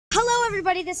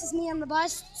everybody, this is me on the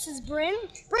bus. This is Bryn.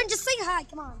 Bryn, just say hi,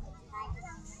 come on.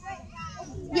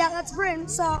 Yeah, that's Bryn.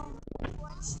 So,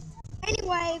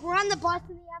 anyway, we're on the bus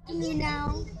in the afternoon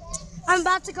now. I'm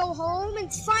about to go home.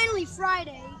 It's finally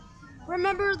Friday.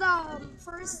 Remember the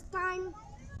first time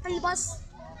on the bus?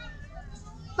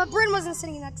 But Bryn wasn't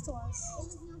sitting next to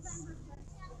us.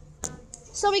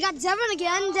 So we got Devin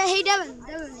again. Hey, Devin.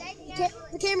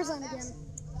 The camera's on again.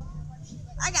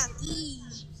 I got these.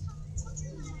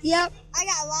 Yep. I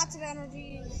got lots of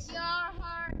energy. Your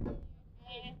heart.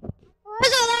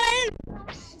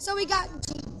 So we got to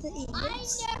eat. I'm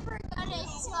never gonna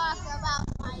talk about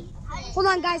my trip. Hold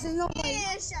on, guys. There's no way.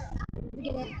 Yeah, shut up.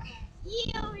 Get it.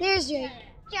 There's Jake.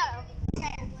 Shut up.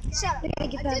 Shut up. We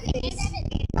gotta get that face.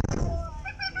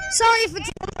 Sorry if it's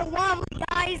a little wobbly,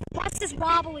 guys. The bus is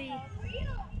wobbly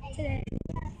today.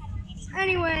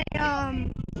 Anyway,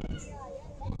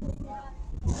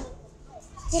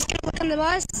 let's go look on the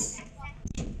bus.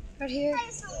 Right here. I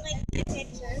just don't like my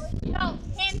picture. No,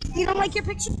 You don't like your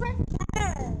picture, Brent? By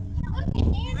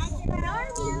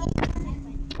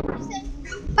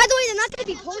the way, they're not going to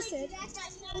be posted. I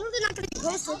know they're not going to be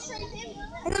posted.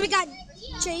 And then we got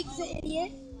Jake, the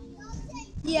idiot.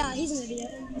 Yeah, he's an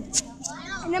idiot.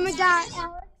 And then we got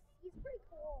Alex. He's pretty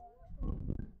cool.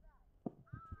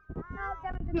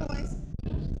 Devin's in the way.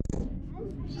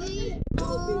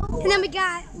 And then we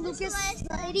got Lucas,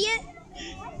 the idiot.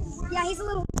 Yeah, he's a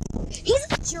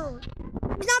jerk.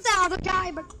 He's not that other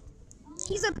guy, but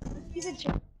he's a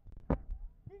jerk.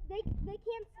 They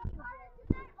can't see you.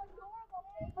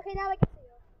 Okay, now they can see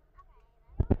you.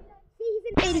 See, he's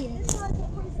an idiot.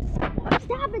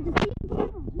 Stop it, just keep it.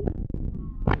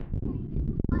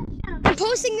 I'm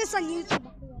posting this on YouTube.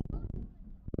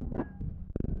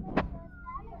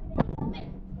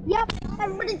 Yep,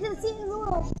 everybody's gonna see it in the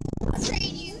world.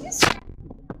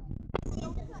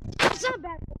 It's not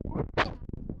bad.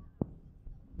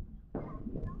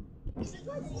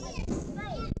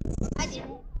 I did.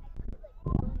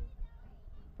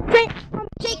 Wait,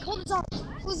 Jake, hold his arm.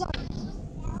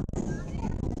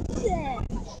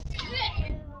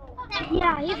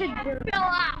 Yeah, he's a jerk.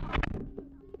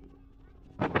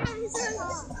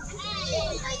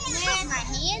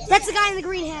 That's the guy in the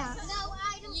green hat.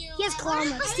 He has clown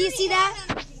lips. Do you see that?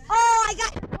 Oh, I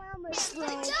got clown lips, bro.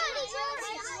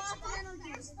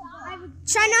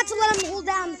 Try not to let him hold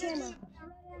down the camera.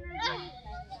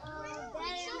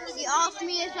 He off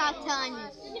me is not telling you.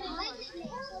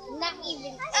 Not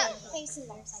even facing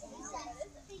them.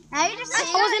 Now you're just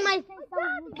saying. I was in my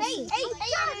face. Hey.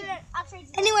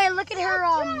 Anyway, look at her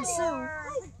suit.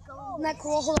 Isn't that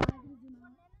cool? Hold on.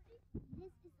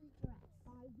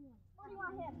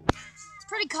 It's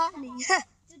pretty cottony.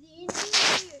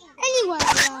 Anyway,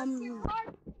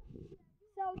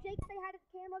 so Jake, say hi to the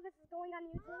camera. This is going on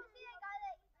YouTube.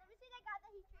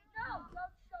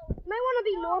 You might want to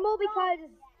be normal because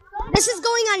this is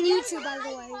going on YouTube, by the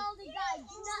way.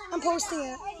 I'm posting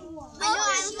it. I know,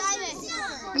 I'm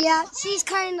driving. Yeah, she's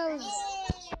kind of...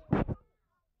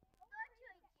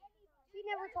 She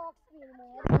never talks to me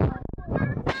anymore.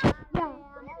 Yeah.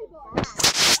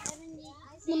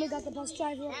 Then we got the bus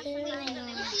driver up there.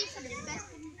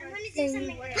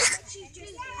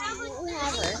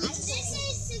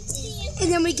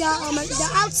 And then we got the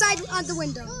outside on the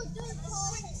window.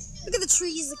 Look at the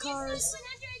trees, the cars.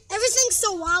 Everything's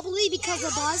so wobbly because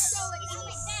of the bus.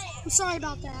 I'm sorry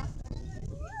about that.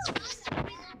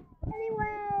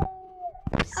 Anyway,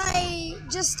 I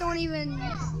just don't even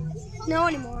know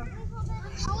anymore.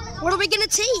 What are we gonna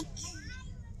take?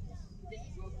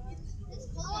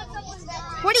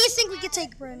 What do you think we could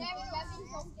take, Bryn?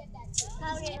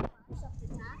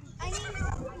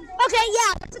 Okay,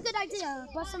 yeah, that's a good idea.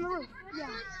 Bus on the roof. Yeah.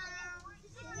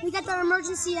 We got the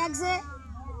emergency exit.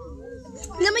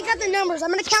 And then we got the numbers.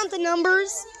 I'm going to count the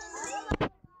numbers.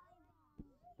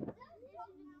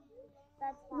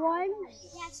 1,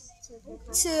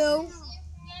 2,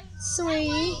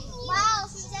 3,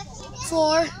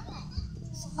 4, 5.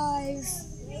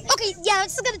 Okay, yeah,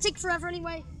 it's going to take forever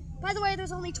anyway. By the way,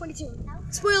 there's only 22.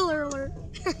 Spoiler alert.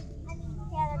 Yeah,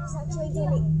 that's actually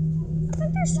 20. I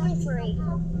think there's 23.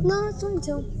 No, it's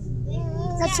 22.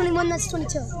 That's 21, that's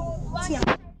 22. Yeah.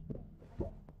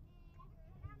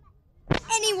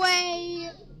 Anyway,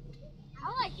 I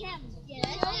like him. Yeah,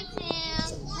 that's him.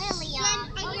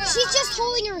 she's just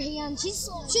holding her hand. She's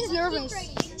nervous.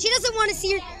 She doesn't want to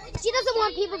see her. She doesn't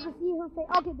want people to see her face.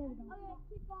 Okay, there we go.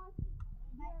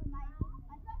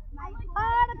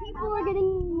 The people are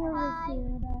getting nervous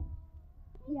here, but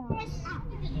yeah,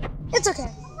 it's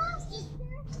okay.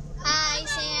 Hi,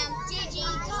 Sam. Gigi.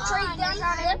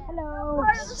 Hello. What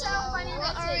are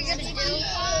we gonna do?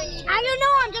 I don't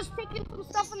know. I'm just taking some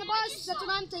stuff on the bus. That's what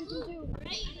I'm thinking too.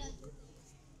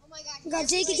 Oh my God. We got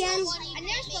Jake again. I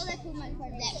never stole that from my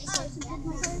card.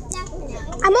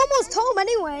 I'm almost home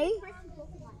anyway.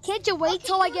 Can't you wait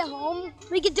till I get home?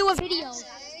 We could do a video.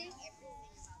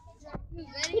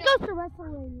 He goes to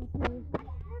wrestling with me.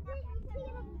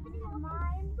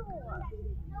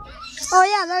 Oh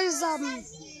yeah, there's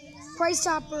Price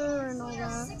Chopper and all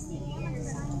that.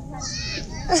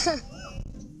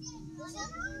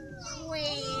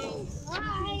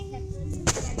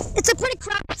 It's a pretty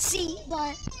crowded seat,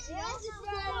 but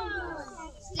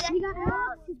we got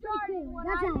Alex. He's pretty cool.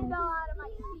 That's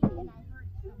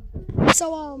Alex. So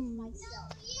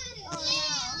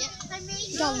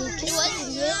got Lucas.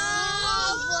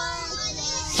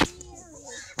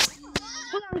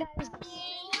 Hold on, guys.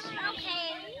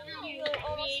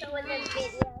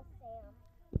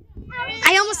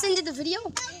 I almost ended the video.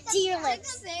 Dear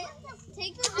lips.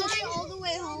 Take the picture all the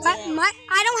way home.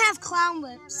 I don't have clown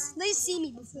lips. They see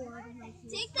me before.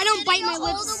 I don't bite my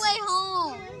lips all the way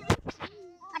home.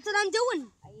 That's what I'm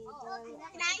doing.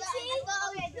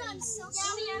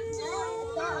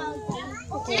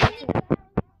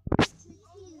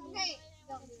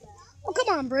 Oh, come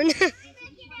on, Bryn.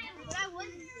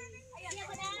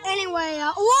 Anyway,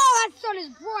 whoa, that sun is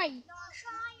bright.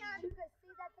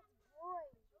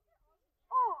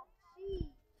 Oh, geez.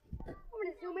 I'm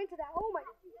gonna zoom into that. Oh my.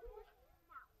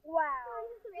 Wow.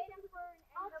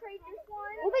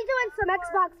 We'll be doing some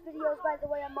Xbox videos, by the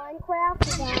way, on Minecraft.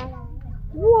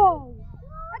 Whoa.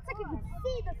 That's like you can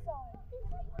see the sun.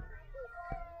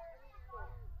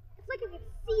 It's like you can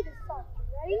see the sun,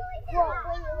 right? Whoa.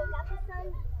 When you look at the sun,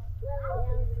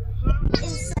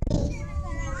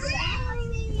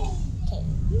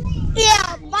 yeah,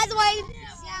 by the way,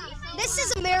 this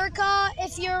is America.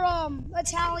 If you're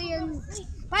Italian.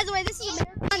 By the way, this is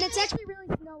America, and it's actually really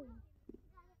snowy.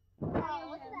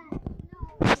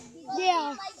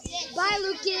 Yeah. Bye,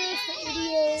 Lucas, the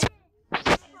idiot.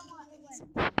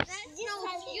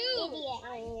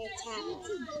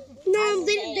 No,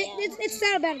 it's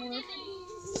not a bad word.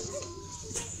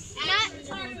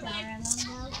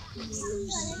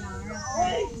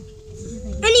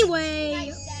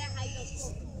 Anyway,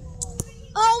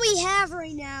 all we have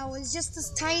right now is just this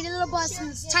tiny little bus and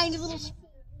this tiny little.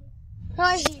 Oh,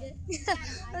 I hate it.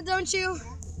 Don't you?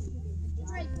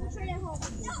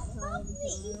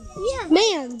 Yeah.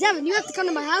 Man, Devin, you have to come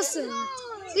to my house soon.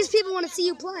 These people want to see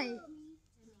you play.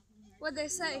 What'd they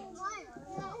say?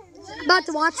 About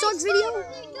the Watch Dogs video?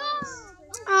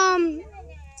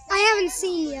 I haven't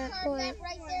seen yet, but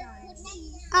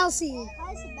I'll see you.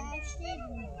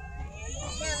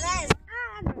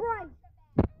 Bright.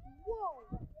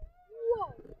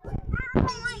 Whoa.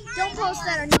 Don't post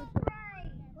that on YouTube.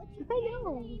 I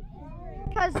know.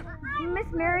 Because Miss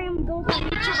Miriam goes on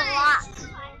YouTube a lot.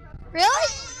 Really?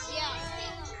 Yeah.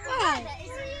 Oh.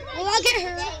 Well, I'll get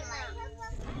her.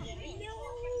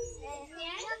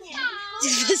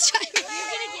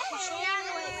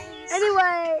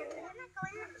 Anyway,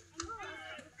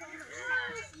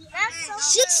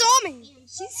 she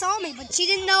saw me, but she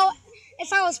didn't know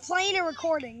if I was playing or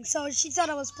recording, so she thought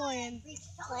I was playing.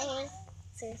 Playing?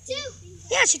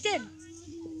 Yeah, she did.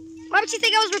 Why would she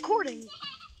think I was recording?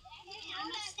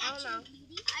 I don't know.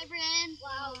 Hi, Bryn.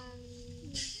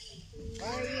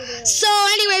 So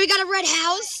anyway, we got a red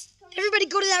house. Everybody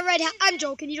go to that red house. I'm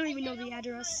joking. You don't even know the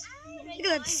address. Look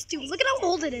at that stupid. Look at how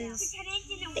old it is.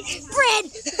 Bryn!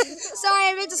 Sorry,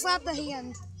 I meant to slap the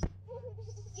hand.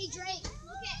 Hey, Drake,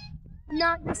 look at.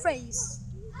 Not your face.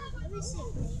 Let me see.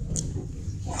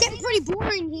 It's getting pretty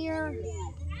boring here. Hey,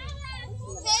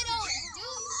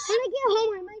 When I get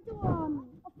home, I might do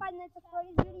a 5 Nights at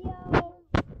Freddy's video.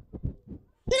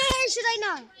 Should I or should I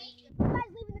not? You guys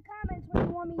leave in the comments what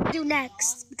you want me to do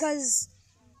next, because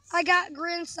I got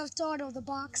Grand Theft Auto, the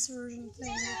box version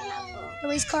thing, the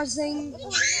race car thing. If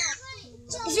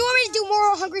you want me to do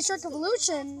more Hungry Shark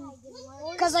Evolution,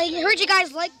 because I heard you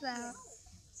guys like that.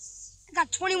 I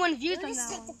got 21 views on that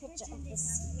one.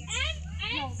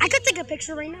 I could take a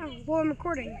picture right now while I'm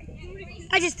recording.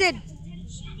 I just did.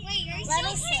 Wait, are you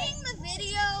still taking the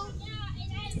video?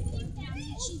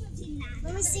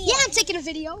 Let me see. Yeah, I'm taking a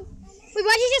video. Wait,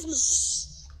 why'd you just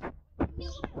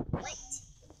move?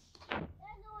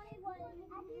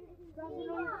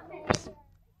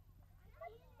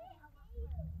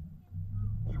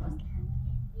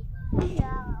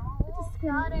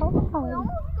 Got it. We almost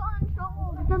got in trouble.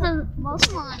 Because of most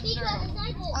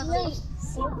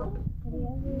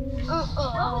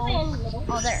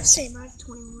Oh, there. Same, I have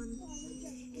 21.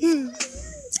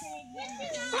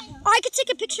 Oh, I could take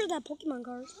a picture of that Pokemon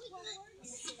card.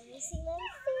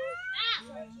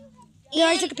 Yeah,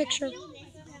 I took a picture.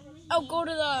 Oh, go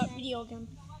to the video again.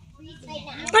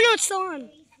 Oh no, it's still on.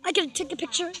 I can take a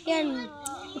picture and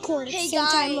record at the same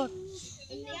time. Look.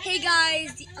 Hey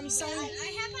guys, I'm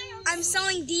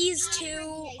selling these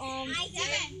too.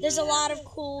 There's a lot of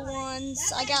cool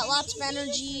ones. I got lots of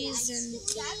energies and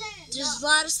there's a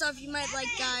lot of stuff you might like,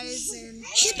 guys. And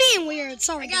she's being weird.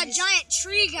 Sorry, I got a giant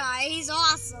tree guy. He's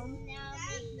awesome.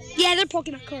 Yeah, they're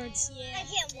Pokemon cards. Yeah. I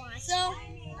can't watch. So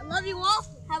I love you all.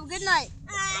 Have a good night.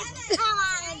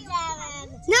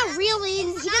 Not really. He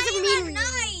doesn't mean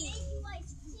night.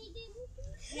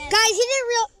 Guys, he didn't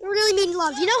really mean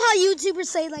love. You know how YouTubers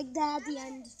say like that at the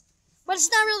end? But it's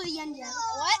not really the end yet.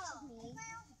 What?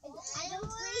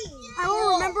 I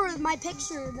will remember my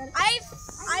picture. That I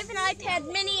have an iPad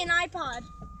mini and iPod.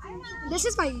 This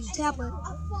is my tablet.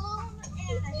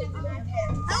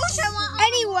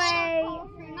 Anyway,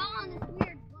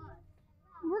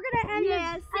 we're gonna end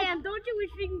this. Sam, don't you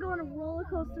wish we can go on a roller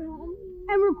coaster home?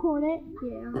 And record it.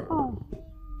 Yeah. Oh.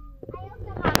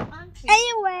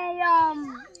 Anyway,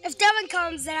 if Devin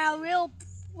comes, then I will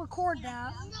record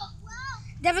that.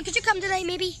 Devin, could you come today,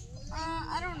 maybe?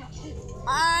 I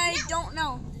don't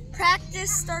know.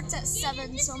 Practice starts at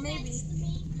 7, so maybe.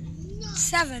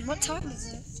 7? What time is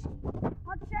it?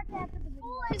 I'll check after the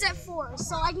video. It's at 4,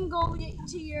 so I can go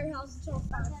to your house until 5.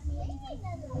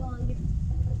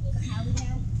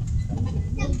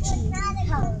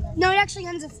 No, it actually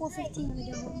ends at 4:15 when I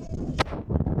get home.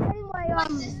 Anyway,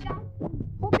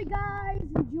 hope you guys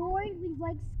enjoy. Leave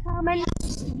likes,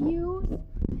 comments, views,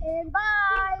 and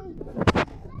bye.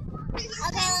 Okay,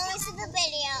 let me see the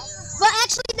video. But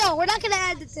actually, no, we're not gonna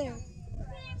end it there.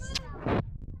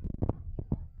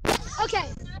 Okay,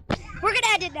 we're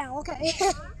gonna end it now. Okay.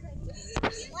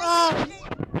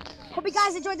 Hope you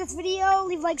guys enjoyed this video.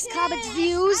 Leave likes, comments,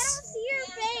 views, I don't see your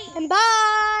face. and bye.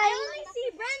 I only see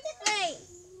Brenda's face.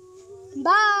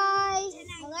 Bye.